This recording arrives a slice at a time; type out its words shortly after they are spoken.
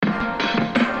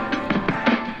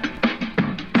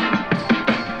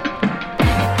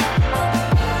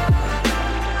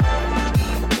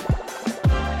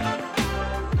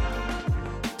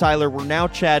Tyler, we're now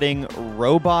chatting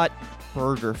robot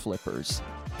burger flippers,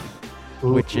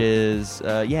 which is,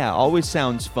 always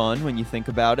sounds fun when you think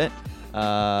about it.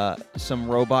 Some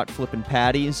robot flipping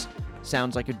patties.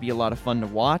 Sounds like it'd be a lot of fun to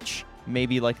watch.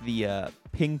 Maybe like the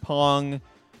ping pong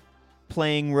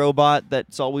playing robot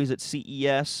that's always at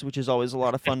CES, which is always a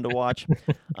lot of fun to watch.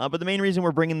 But the main reason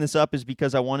we're bringing this up is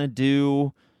because I want to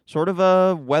do sort of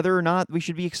a whether or not we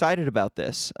should be excited about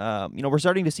this. We're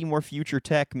starting to see more future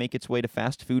tech make its way to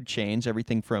fast food chains,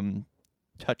 everything from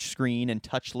touchscreen and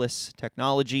touchless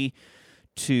technology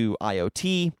to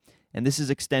IoT, and this is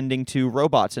extending to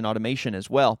robots and automation as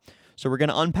well. So we're going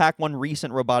to unpack one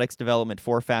recent robotics development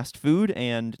for fast food,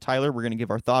 and Tyler, we're going to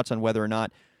give our thoughts on whether or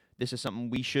not this is something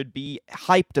we should be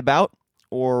hyped about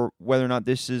or whether or not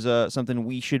this is something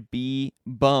we should be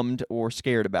bummed or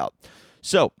scared about.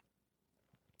 So,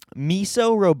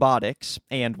 Miso Robotics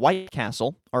and White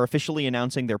Castle are officially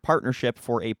announcing their partnership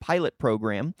for a pilot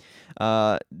program.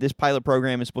 This pilot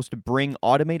program is supposed to bring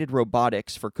automated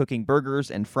robotics for cooking burgers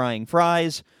and frying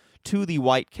fries to the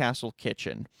White Castle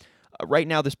kitchen. Right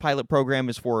now, this pilot program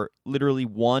is for literally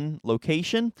one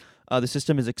location. The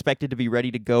system is expected to be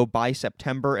ready to go by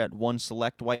September at one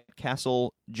select White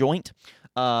Castle joint.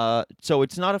 So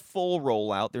it's not a full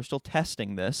rollout. They're still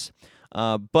testing this.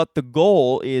 But the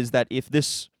goal is that if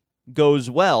this goes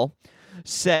well,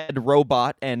 said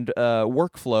robot and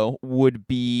workflow would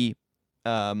be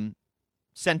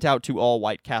sent out to all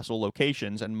White Castle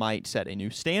locations and might set a new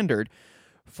standard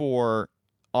for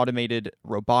automated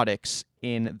robotics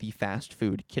in the fast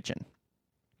food kitchen.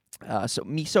 So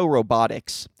Miso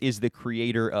Robotics is the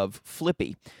creator of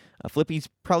Flippy. Flippy's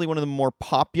probably one of the more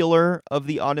popular of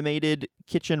the automated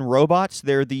kitchen robots.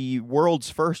 They're the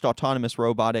world's first autonomous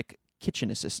robotic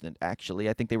kitchen assistant, actually.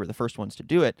 I think they were the first ones to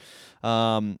do it.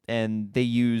 And they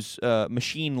use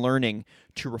machine learning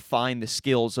to refine the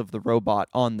skills of the robot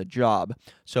on the job.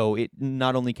 So it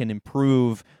not only can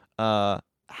improve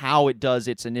how it does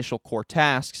its initial core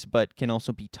tasks, but can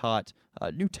also be taught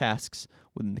new tasks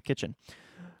within the kitchen.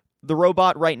 The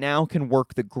robot right now can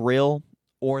work the grill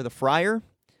or the fryer.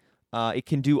 It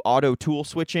can do auto tool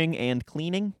switching and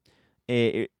cleaning.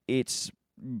 It's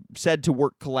said to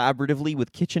work collaboratively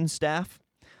with kitchen staff,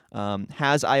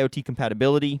 has IoT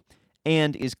compatibility,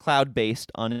 and is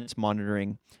cloud-based on its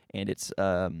monitoring and its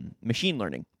machine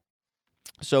learning.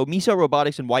 So Miso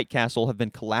Robotics and White Castle have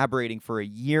been collaborating for a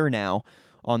year now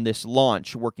on this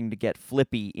launch, working to get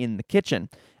Flippy in the kitchen.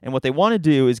 And what they want to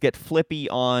do is get Flippy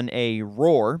on a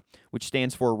ROAR, which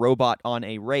stands for Robot on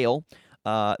a Rail.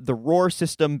 The ROAR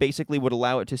system basically would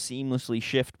allow it to seamlessly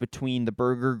shift between the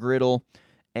burger griddle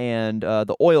and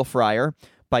the oil fryer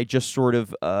by just sort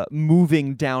of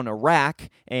moving down a rack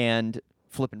and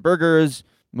flipping burgers,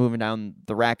 moving down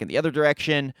the rack in the other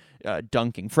direction,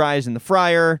 dunking fries in the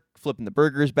fryer, flipping the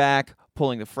burgers back,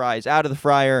 pulling the fries out of the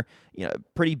fryer.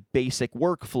 Pretty basic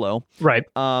workflow. Right.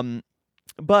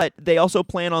 But they also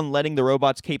plan on letting the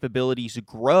robot's capabilities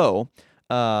grow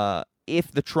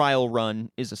if the trial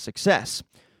run is a success.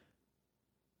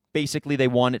 Basically, they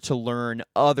want it to learn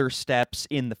other steps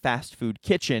in the fast food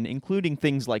kitchen, including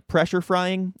things like pressure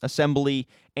frying, assembly,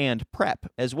 and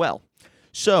prep as well.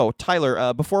 So,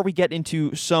 Tyler, before we get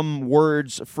into some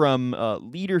words from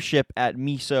leadership at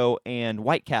Miso and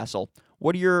White Castle,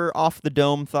 what are your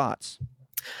off-the-dome thoughts?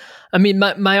 I mean,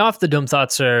 my off-the-dome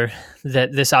thoughts are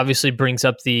that this obviously brings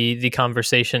up the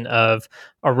conversation of,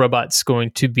 are robots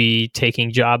going to be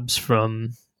taking jobs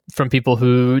from people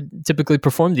who typically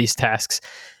perform these tasks?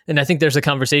 And I think there's a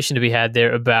conversation to be had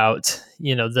there about,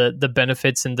 the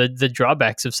benefits and the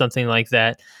drawbacks of something like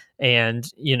that. And,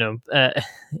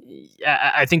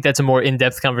 I think that's a more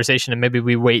in-depth conversation, and maybe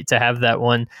we wait to have that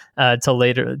one till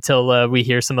we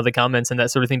hear some of the comments and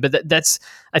that sort of thing. But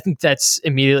I think that's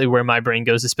immediately where my brain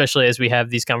goes, especially as we have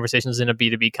these conversations in a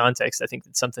B2B context. I think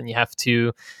it's something you have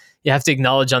to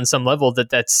acknowledge on some level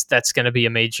that's going to be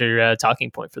a major talking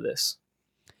point for this.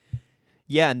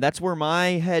 Yeah, and that's where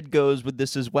my head goes with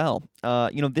this as well.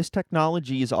 This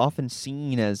technology is often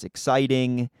seen as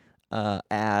exciting,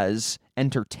 as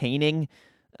entertaining,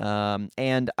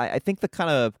 and I think the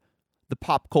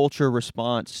pop culture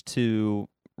response to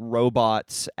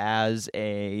robots as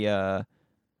as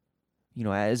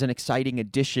an exciting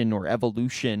addition or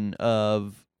evolution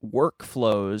of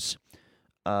workflows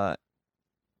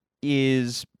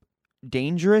is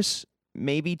dangerous,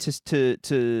 maybe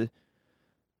to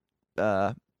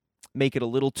make it a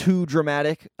little too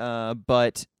dramatic,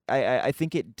 but I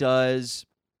think it does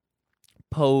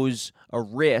pose a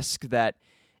risk that,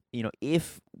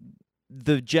 if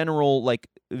the general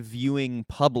viewing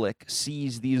public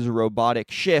sees these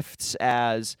robotic shifts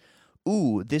as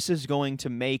ooh, this is going to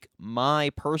make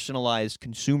my personalized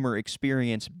consumer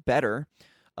experience better,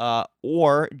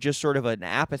 or just sort of an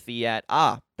apathy at,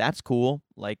 that's cool.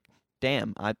 Like,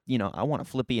 damn, I want a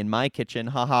Flippy in my kitchen.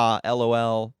 Haha,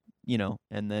 LOL,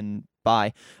 and then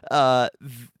bye.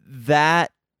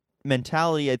 That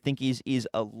mentality, I think, is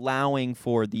allowing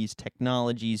for these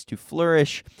technologies to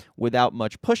flourish without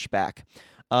much pushback.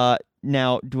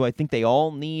 Now, do I think they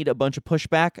all need a bunch of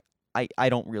pushback? I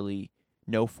don't really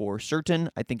know for certain.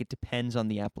 I think it depends on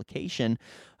the application.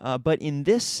 But in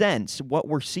this sense, what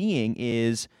we're seeing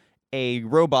is a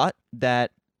robot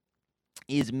that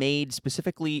is made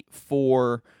specifically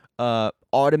for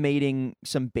automating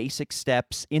some basic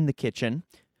steps in the kitchen,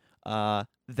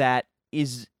 that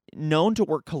is known to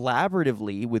work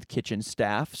collaboratively with kitchen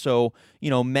staff. So,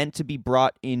 meant to be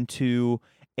brought into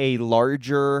a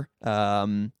larger,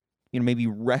 maybe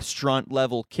restaurant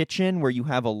level kitchen where you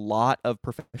have a lot of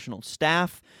professional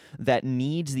staff that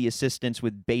needs the assistance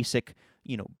with basic,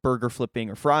 burger flipping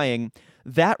or frying.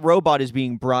 That robot is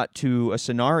being brought to a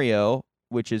scenario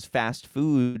which is fast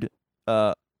food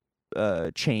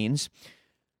chains,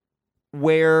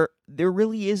 where there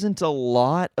really isn't a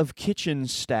lot of kitchen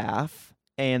staff,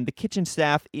 and the kitchen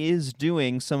staff is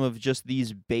doing some of just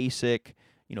these basic,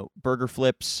 burger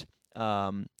flips,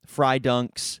 fry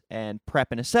dunks, and prep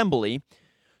and assembly.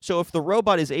 So if the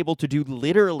robot is able to do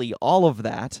literally all of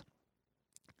that,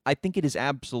 I think it is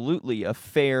absolutely a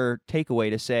fair takeaway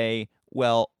to say,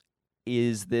 well,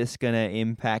 is this going to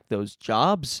impact those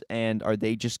jobs, and are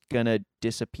they just going to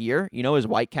disappear? Is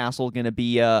White Castle going to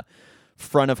be a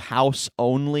front of house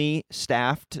only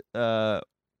staffed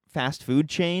fast food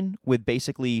chain with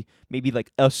basically maybe like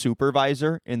a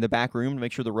supervisor in the back room to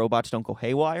make sure the robots don't go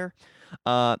haywire?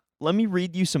 Let me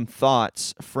read you some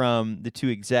thoughts from the two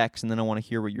execs, and then I want to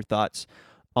hear what your thoughts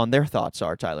on their thoughts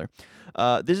are, Tyler.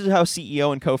 This is how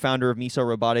CEO and co-founder of Miso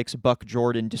Robotics, Buck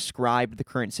Jordan, described the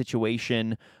current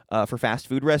situation for fast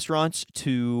food restaurants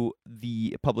to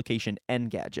the publication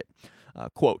Engadget.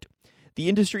 Quote, "The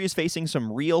industry is facing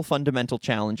some real fundamental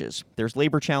challenges. There's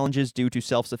labor challenges due to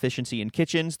self-sufficiency in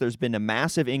kitchens. There's been a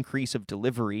massive increase of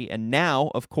delivery, and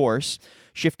now, of course,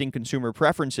 shifting consumer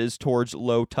preferences towards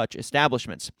low-touch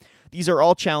establishments. These are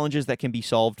all challenges that can be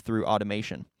solved through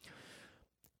automation."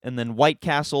 And then White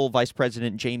Castle Vice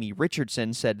President Jamie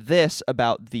Richardson said this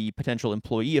about the potential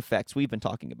employee effects we've been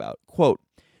talking about. Quote,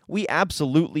 "We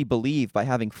absolutely believe by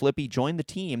having Flippy join the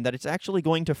team that it's actually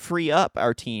going to free up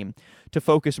our team to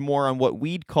focus more on what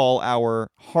we'd call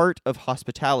our heart of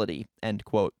hospitality," end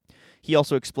quote. He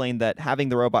also explained that having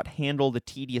the robot handle the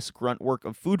tedious grunt work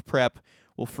of food prep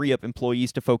will free up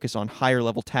employees to focus on higher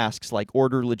level tasks like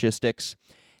order logistics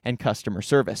and customer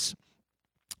service.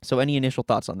 So any initial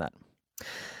thoughts on that?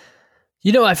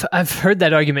 I've heard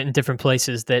that argument in different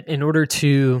places, that in order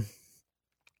to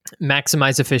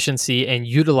maximize efficiency and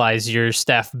utilize your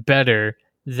staff better,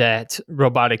 that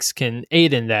robotics can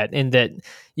aid in that, and that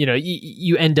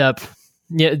you end up,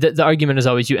 the argument is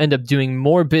always you end up doing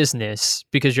more business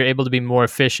because you're able to be more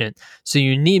efficient. So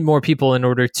you need more people in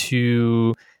order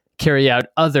to carry out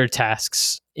other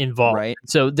tasks involved. Right.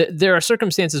 So there are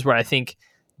circumstances where I think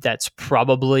that's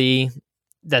probably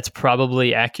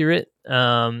accurate.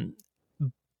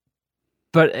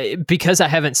 But because I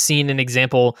haven't seen an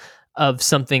example of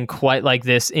something quite like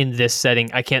this in this setting,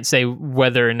 I can't say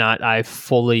whether or not I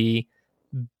fully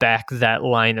back that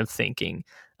line of thinking.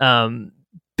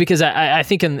 Because I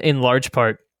think in large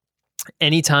part,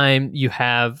 anytime you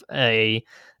have a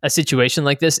situation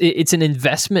like this, it's an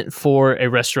investment for a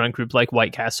restaurant group like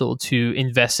White Castle to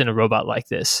invest in a robot like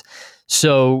this.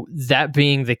 So that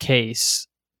being the case,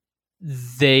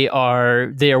 they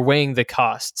are weighing the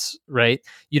costs, right?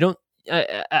 You don't.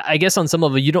 I guess on some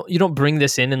level, you don't bring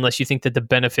this in unless you think that the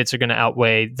benefits are going to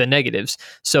outweigh the negatives.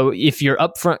 So if your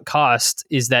upfront cost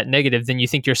is that negative, then you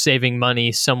think you're saving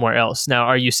money somewhere else. Now,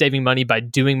 are you saving money by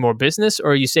doing more business,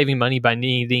 or are you saving money by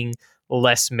needing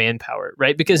less manpower,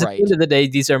 right? Because at the end of the day,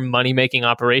 these are money-making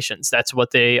operations. That's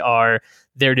what they are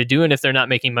there to do. And if they're not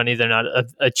making money, they're not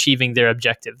achieving their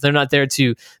objective. They're not there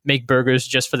to make burgers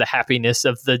just for the happiness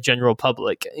of the general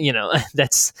public.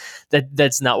 That's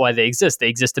not why they exist. They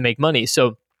exist to make money.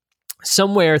 So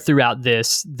somewhere throughout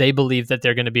this, they believe that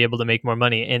they're going to be able to make more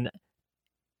money. And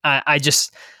I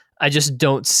just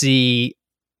don't see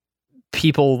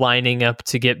people lining up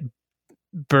to get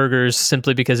burgers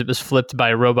simply because it was flipped by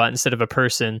a robot instead of a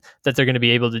person, that they're going to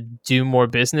be able to do more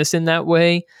business in that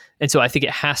way. And so I think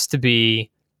it has to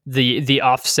be the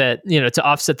offset, to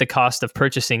offset the cost of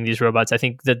purchasing these robots. I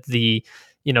think that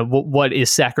what is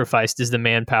sacrificed is the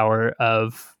manpower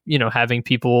of having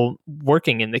people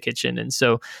working in the kitchen. And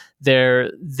so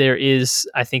there is,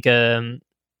 I think, a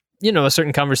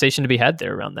certain conversation to be had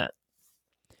there around that.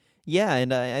 Yeah,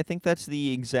 and I think that's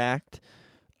the exact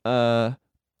uh,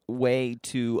 way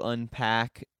to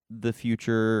unpack the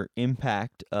future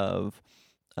impact of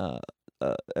uh,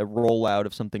 a rollout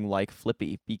of something like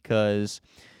Flippy, because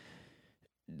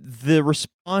the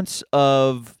response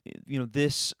of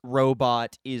this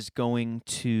robot is going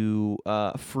to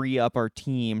free up our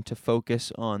team to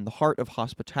focus on the heart of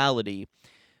hospitality.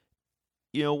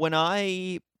 When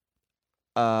I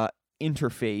uh,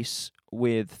 interface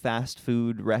with fast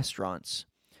food restaurants,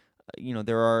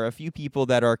 there are a few people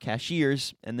that are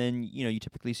cashiers, and then you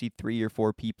typically see 3 or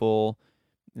 4 people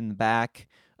in the back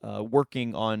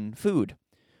working on food.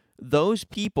 Those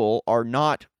people are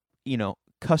not,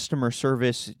 customer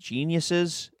service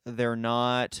geniuses. They're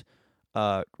not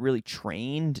really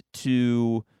trained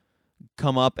to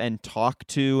come up and talk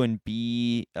to and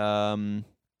be like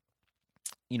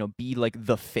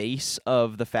the face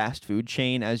of the fast food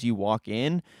chain as you walk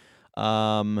in.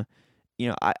 I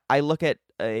look at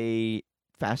a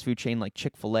fast food chain like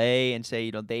Chick-fil-A and say,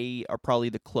 they are probably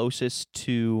the closest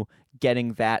to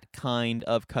getting that kind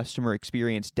of customer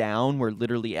experience down, where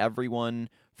literally everyone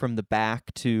from the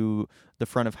back to the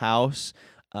front of house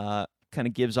kind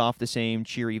of gives off the same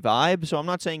cheery vibe. So I'm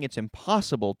not saying it's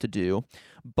impossible to do,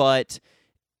 but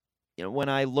when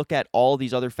I look at all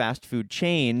these other fast food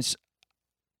chains,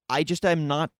 I'm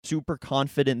not super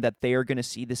confident that they are going to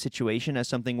see the situation as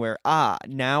something where,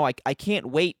 now I can't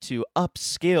wait to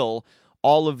upskill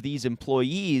all of these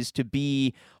employees to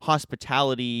be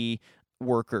hospitality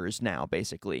workers now,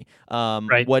 basically.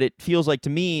 Right. What it feels like to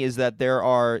me is that there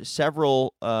are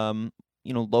several,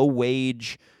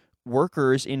 low-wage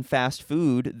workers in fast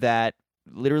food that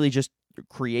literally just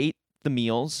create the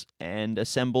meals and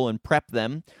assemble and prep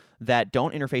them, that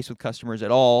don't interface with customers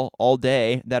at all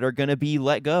day, that are going to be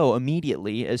let go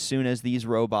immediately as soon as these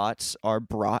robots are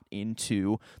brought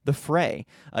into the fray,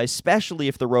 especially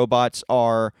if the robots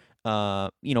are,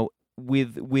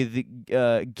 with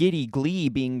giddy glee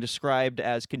being described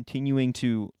as continuing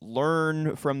to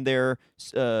learn from their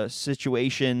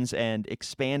situations and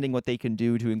expanding what they can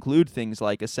do to include things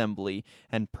like assembly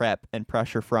and prep and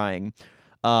pressure frying.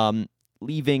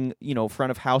 Leaving,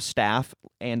 front of house staff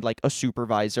and like a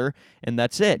supervisor, and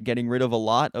that's it. Getting rid of a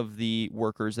lot of the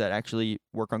workers that actually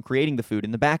work on creating the food in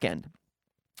the back end.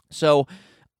 So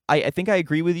I think I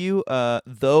agree with you,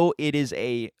 though it is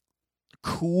a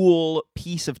cool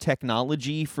piece of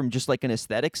technology from just like an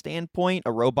aesthetic standpoint,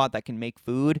 a robot that can make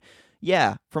food.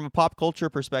 Yeah, from a pop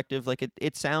culture perspective, like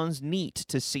it sounds neat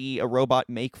to see a robot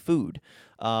make food.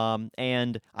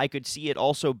 And I could see it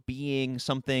also being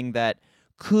something that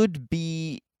could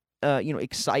be,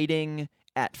 exciting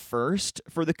at first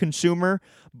for the consumer.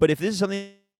 But if this is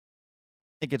something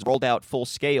that gets rolled out full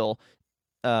scale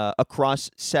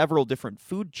across several different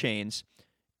food chains,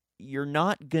 you're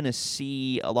not going to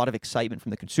see a lot of excitement from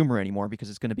the consumer anymore, because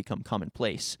it's going to become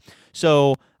commonplace.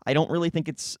 So I don't really think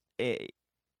it's an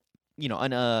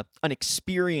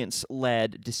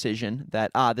experience-led decision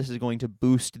that, this is going to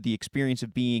boost the experience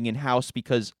of being in-house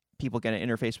because people get to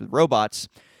interface with robots.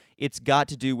 It's got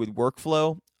to do with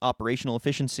workflow, operational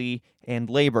efficiency,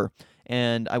 and labor.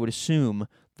 And I would assume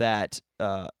that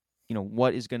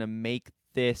what is going to make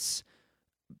this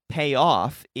pay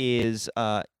off is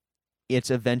its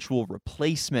eventual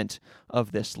replacement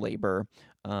of this labor,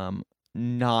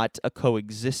 not a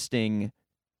coexisting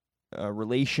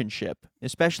relationship,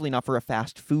 especially not for a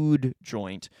fast food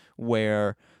joint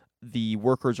where the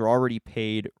workers are already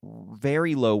paid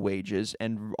very low wages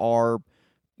and are,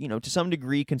 to some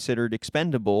degree considered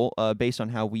expendable based on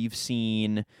how we've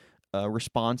seen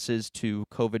responses to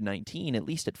COVID-19, at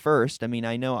least at first. I mean,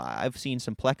 I know I've seen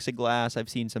some plexiglass, I've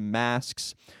seen some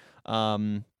masks,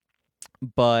 but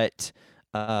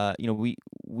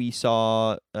we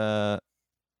saw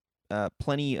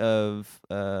plenty of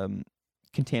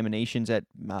contaminations at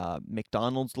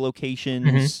McDonald's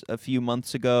locations a few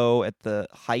months ago at the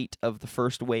height of the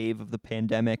first wave of the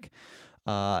pandemic.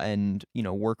 And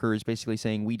workers basically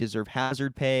saying we deserve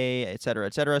hazard pay, et cetera,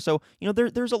 et cetera. So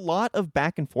there's a lot of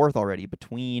back and forth already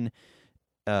between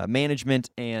management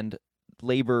and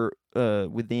labor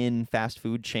within fast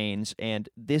food chains, and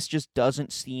this just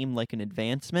doesn't seem like an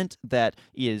advancement that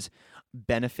is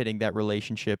benefiting that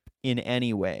relationship in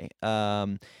any way.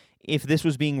 If this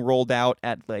was being rolled out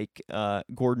at like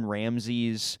Gordon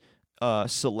Ramsay's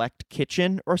select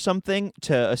kitchen or something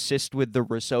to assist with the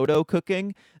risotto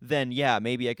cooking, then yeah,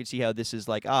 maybe I could see how this is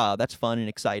like, that's fun and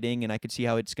exciting, and I could see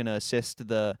how it's going to assist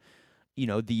the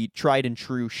tried and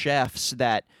true chefs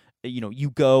that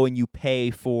you go and you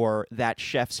pay for that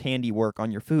chef's handiwork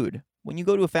on your food. When you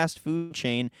go to a fast food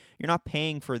chain, you're not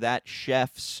paying for that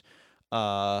chef's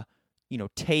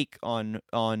take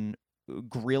on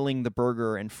grilling the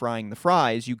burger and frying the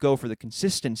fries. You go for the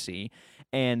consistency,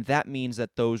 and that means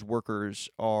that those workers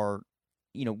are,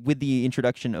 with the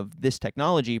introduction of this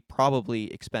technology,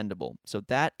 probably expendable. So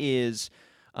that is,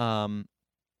 I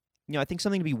think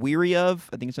something to be weary of.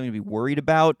 I think it's something to be worried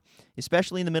about,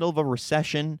 especially in the middle of a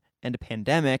recession and a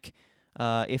pandemic.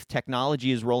 If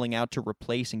technology is rolling out to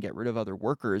replace and get rid of other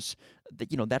workers,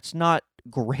 that's not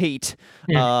great,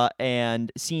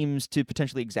 and seems to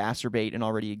potentially exacerbate an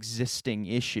already existing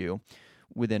issue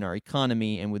within our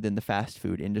economy and within the fast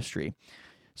food industry.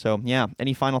 So yeah,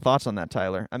 any final thoughts on that,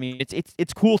 Tyler? I mean,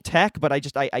 it's cool tech, but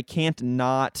I can't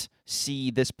not see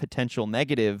this potential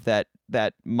negative that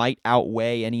might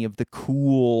outweigh any of the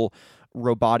cool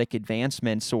robotic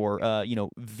advancements or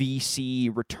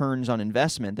VC returns on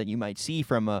investment that you might see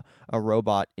from a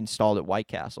robot installed at White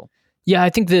Castle. Yeah,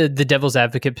 I think the devil's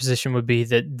advocate position would be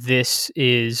that this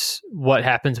is what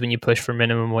happens when you push for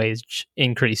minimum wage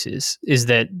increases, is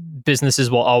that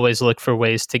businesses will always look for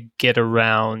ways to get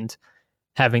around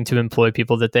having to employ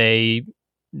people that they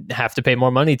have to pay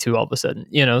more money to all of a sudden.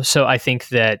 So I think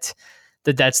that's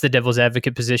the devil's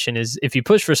advocate position, is if you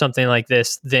push for something like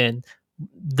this, then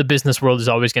the business world is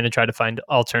always going to try to find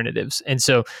alternatives. And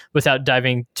so without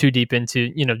diving too deep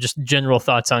into, just general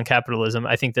thoughts on capitalism,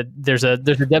 I think that there's a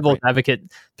devil's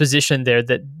advocate position there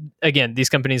that, again, these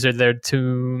companies are there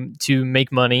to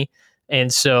make money.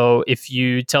 And so if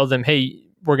you tell them, hey,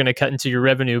 we're going to cut into your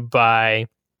revenue by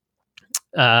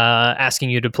telling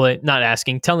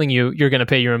you you're going to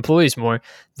pay your employees more,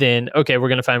 then okay, we're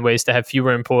going to find ways to have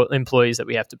fewer employees that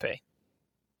we have to pay.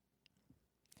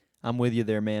 I'm with you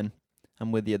there, man.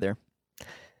 I'm with you there.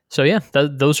 So yeah,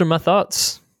 those are my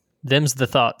thoughts. Them's the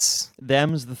thoughts.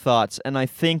 And I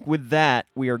think with that,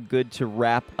 we are good to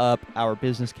wrap up our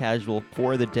Business Casual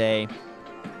for the day.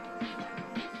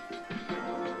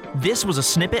 This was a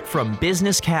snippet from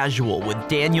Business Casual with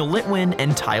Daniel Litwin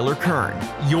and Tyler Kern,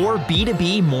 your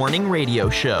B2B morning radio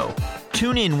show.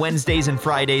 Tune in Wednesdays and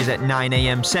Fridays at 9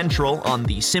 a.m. Central on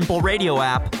the Simple Radio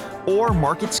app or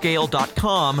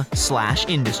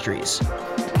marketscale.com/industries.